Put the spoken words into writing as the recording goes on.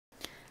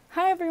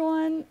Hi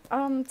everyone.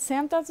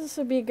 Sam thought this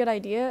would be a good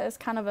idea as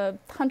kind of a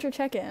hunter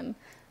check-in.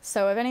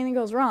 So if anything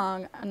goes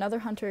wrong, another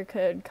hunter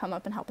could come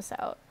up and help us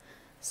out.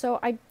 So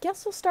I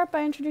guess we'll start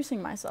by introducing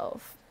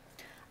myself.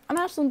 I'm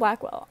Ashlyn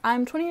Blackwell.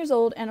 I'm 20 years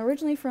old and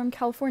originally from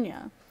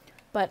California.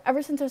 But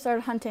ever since I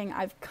started hunting,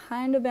 I've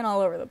kind of been all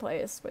over the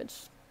place, which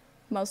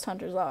most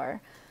hunters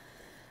are.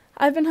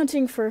 I've been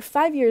hunting for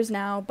 5 years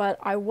now, but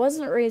I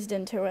wasn't raised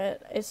into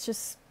it. It's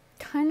just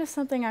kind of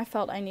something I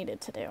felt I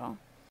needed to do.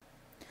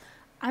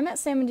 I met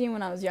Sam and Dean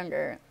when I was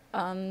younger.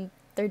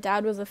 Their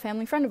dad was a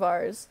family friend of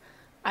ours.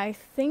 I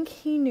think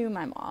he knew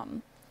my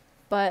mom.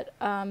 But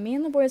me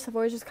and the boys have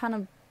always just kind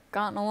of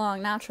gotten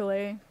along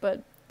naturally.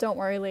 But don't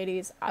worry,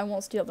 ladies, I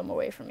won't steal them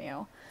away from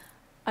you.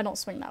 I don't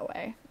swing that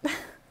way.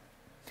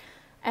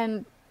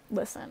 And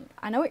listen,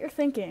 I know what you're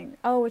thinking.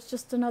 Oh, it's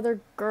just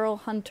another girl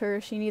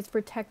hunter. She needs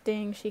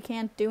protecting. She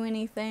can't do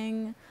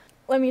anything.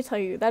 Let me tell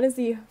you, that is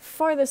the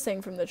farthest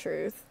thing from the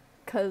truth.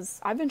 Because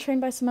I've been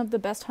trained by some of the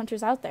best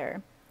hunters out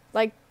there.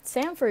 Like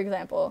Sam, for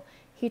example,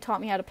 he taught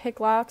me how to pick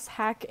locks,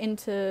 hack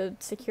into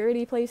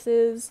security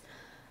places,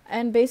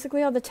 and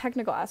basically all the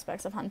technical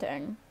aspects of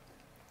hunting.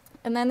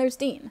 And then there's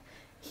Dean.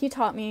 He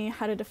taught me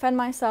how to defend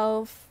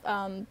myself,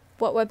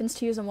 what weapons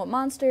to use on what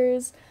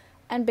monsters,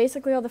 and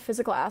basically all the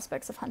physical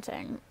aspects of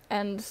hunting.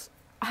 And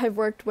I've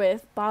worked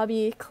with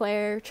Bobby,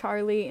 Claire,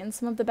 Charlie, and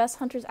some of the best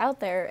hunters out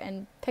there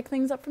and picked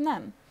things up from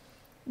them.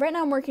 Right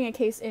now I'm working a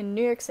case in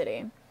New York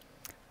City.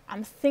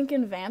 I'm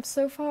thinking vamps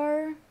so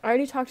far. I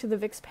already talked to the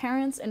Vic's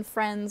parents and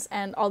friends,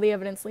 and all the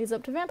evidence leads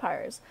up to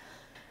vampires.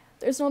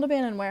 There's an old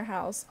abandoned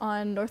warehouse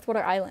on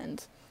Northwater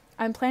Island.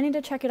 I'm planning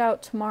to check it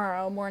out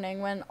tomorrow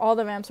morning when all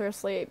the vamps are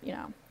asleep,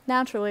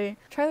 naturally.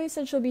 Charlie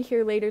said she'll be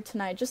here later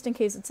tonight just in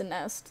case it's a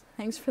nest.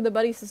 Thanks for the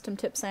buddy system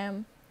tip,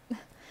 Sam.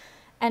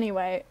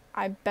 Anyway,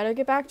 I better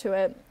get back to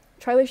it.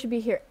 Charlie should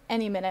be here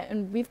any minute,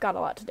 and we've got a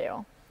lot to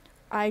do.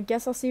 I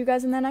guess I'll see you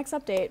guys in the next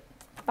update.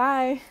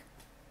 Bye!